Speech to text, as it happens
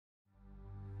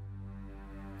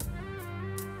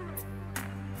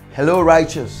Hello,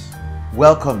 righteous.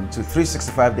 Welcome to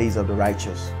 365 Days of the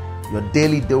Righteous, your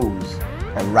daily dose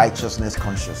of righteousness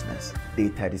consciousness, day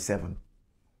 37.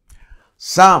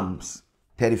 Psalms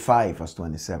 35, verse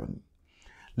 27.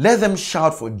 Let them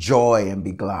shout for joy and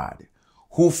be glad,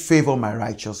 who favor my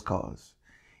righteous cause.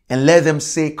 And let them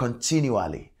say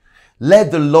continually,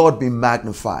 let the Lord be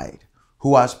magnified,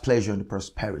 who has pleasure in the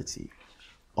prosperity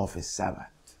of his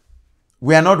servant.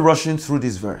 We are not rushing through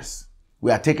this verse. We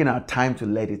are taking our time to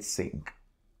let it sink.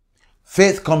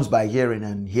 Faith comes by hearing,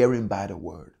 and hearing by the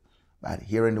word, by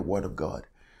hearing the word of God.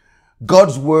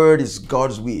 God's word is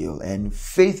God's will, and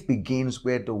faith begins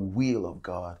where the will of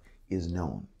God is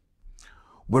known.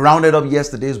 We rounded up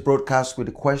yesterday's broadcast with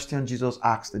the question Jesus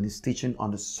asked in his teaching on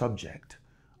the subject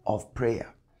of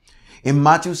prayer. In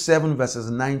Matthew 7, verses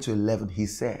 9 to 11, he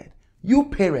said, "You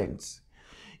parents,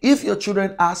 if your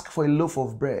children ask for a loaf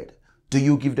of bread, do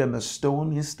you give them a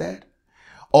stone instead?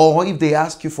 Or if they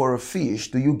ask you for a fish,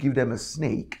 do you give them a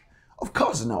snake? Of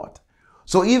course not.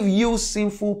 So if you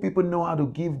sinful people know how to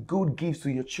give good gifts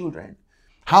to your children,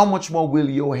 how much more will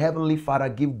your heavenly Father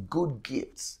give good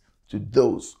gifts to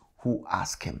those who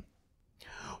ask him?"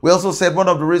 We also said one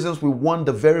of the reasons we want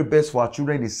the very best for our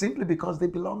children is simply because they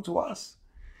belong to us.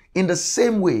 In the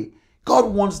same way, God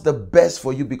wants the best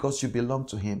for you because you belong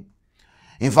to him.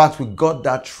 In fact, we got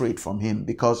that trait from him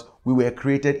because we were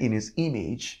created in his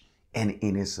image and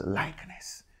in his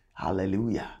likeness.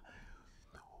 Hallelujah.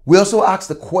 We also asked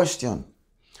the question,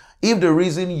 if the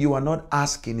reason you are not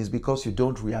asking is because you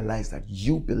don't realize that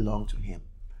you belong to him,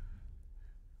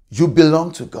 you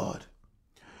belong to God,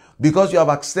 because you have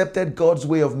accepted God's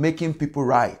way of making people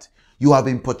right, you have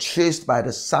been purchased by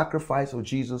the sacrifice of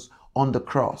Jesus on the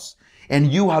cross,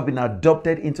 and you have been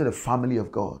adopted into the family of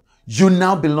God. You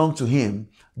now belong to him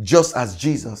just as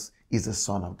Jesus is the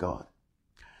Son of God.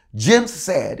 James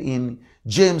said in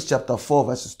James chapter 4,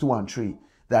 verses 2 and 3,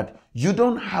 that you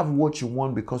don't have what you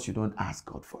want because you don't ask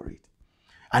God for it.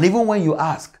 And even when you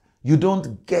ask, you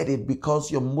don't get it because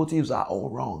your motives are all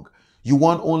wrong. You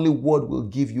want only what will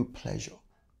give you pleasure.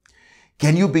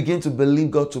 Can you begin to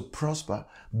believe God to prosper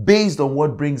based on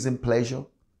what brings him pleasure?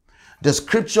 The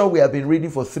scripture we have been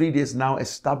reading for 3 days now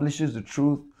establishes the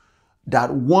truth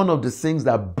that one of the things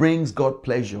that brings God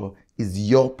pleasure is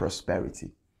your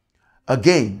prosperity.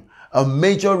 Again, a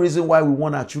major reason why we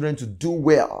want our children to do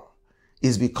well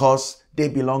is because they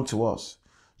belong to us.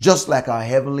 Just like our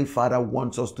Heavenly Father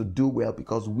wants us to do well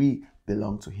because we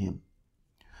belong to him.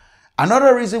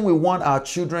 Another reason we want our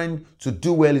children to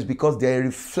do well is because they're a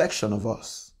reflection of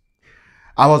us.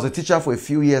 I was a teacher for a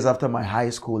few years after my high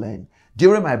school, and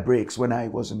during my breaks when I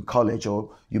was in college,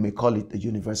 or you may call it the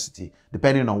university,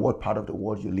 depending on what part of the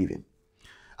world you live in.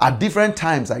 At different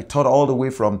times, I taught all the way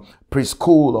from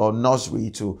preschool or nursery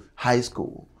to high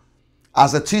school.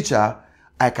 As a teacher,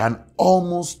 I can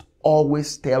almost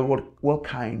always tell what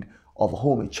kind of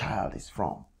home a child is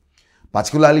from,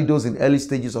 particularly those in early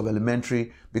stages of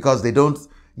elementary, because they don't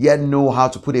yet know how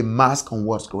to put a mask on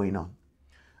what's going on.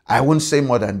 I won't say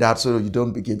more than that so you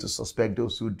don't begin to suspect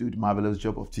those who do the marvelous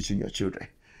job of teaching your children.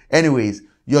 Anyways,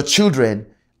 your children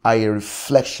are a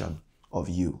reflection of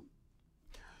you.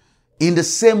 In the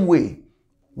same way,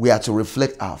 we are to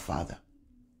reflect our Father.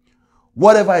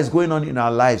 Whatever is going on in our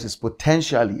lives is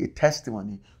potentially a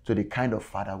testimony to the kind of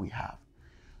Father we have.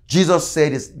 Jesus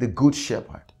said is the good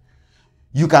shepherd.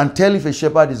 You can tell if a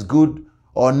shepherd is good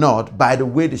or not by the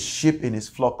way the sheep in his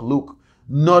flock look,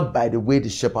 not by the way the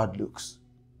shepherd looks.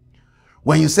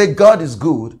 When you say God is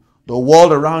good, the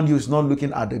world around you is not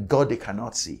looking at the God they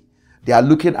cannot see. They are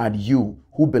looking at you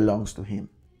who belongs to him.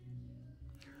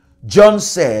 John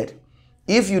said,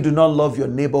 if you do not love your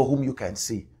neighbor whom you can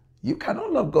see, you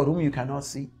cannot love God whom you cannot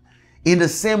see. In the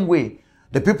same way,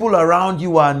 the people around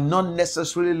you are not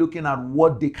necessarily looking at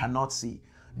what they cannot see.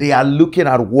 They are looking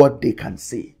at what they can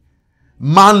see.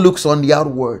 Man looks on the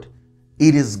outward.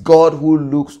 It is God who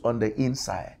looks on the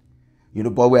inside.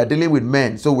 But we are dealing with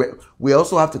men, so we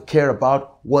also have to care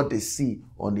about what they see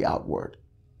on the outward.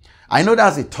 I know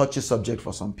that's a touchy subject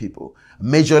for some people,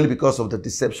 majorly because of the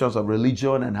deceptions of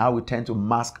religion and how we tend to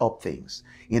mask up things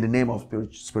in the name of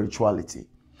spirituality.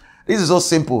 This is so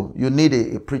simple. You need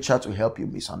a preacher to help you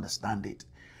misunderstand it.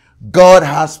 God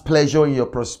has pleasure in your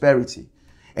prosperity.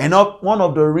 And one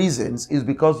of the reasons is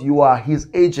because you are his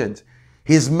agent.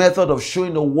 His method of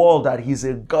showing the world that he's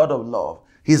a God of love.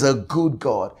 He's a good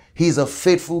God. He's a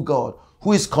faithful God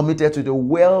who is committed to the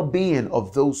well-being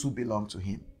of those who belong to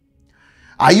him.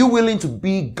 Are you willing to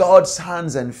be God's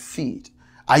hands and feet?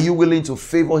 Are you willing to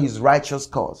favor his righteous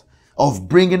cause of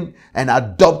bringing and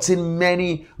adopting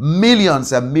many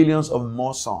millions and millions of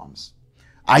more sons?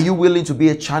 Are you willing to be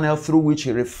a channel through which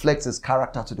he reflects his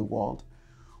character to the world?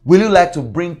 Will you like to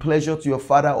bring pleasure to your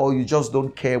Father, or you just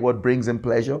don't care what brings him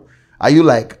pleasure? Are you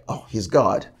like, oh, he's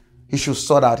God, he should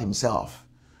sort out himself?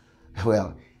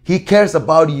 Well, he cares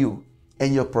about you,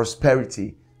 and your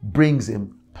prosperity brings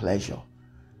him pleasure.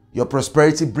 Your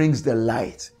prosperity brings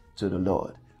delight to the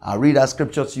Lord. I'll read that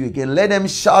scripture to you again. Let them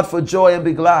shout for joy and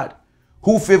be glad,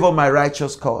 who favor my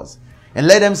righteous cause. And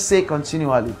let them say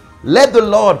continually, let the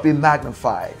Lord be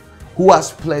magnified, who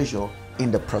has pleasure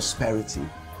in the prosperity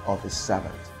of his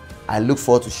servant. I look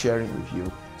forward to sharing with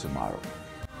you tomorrow.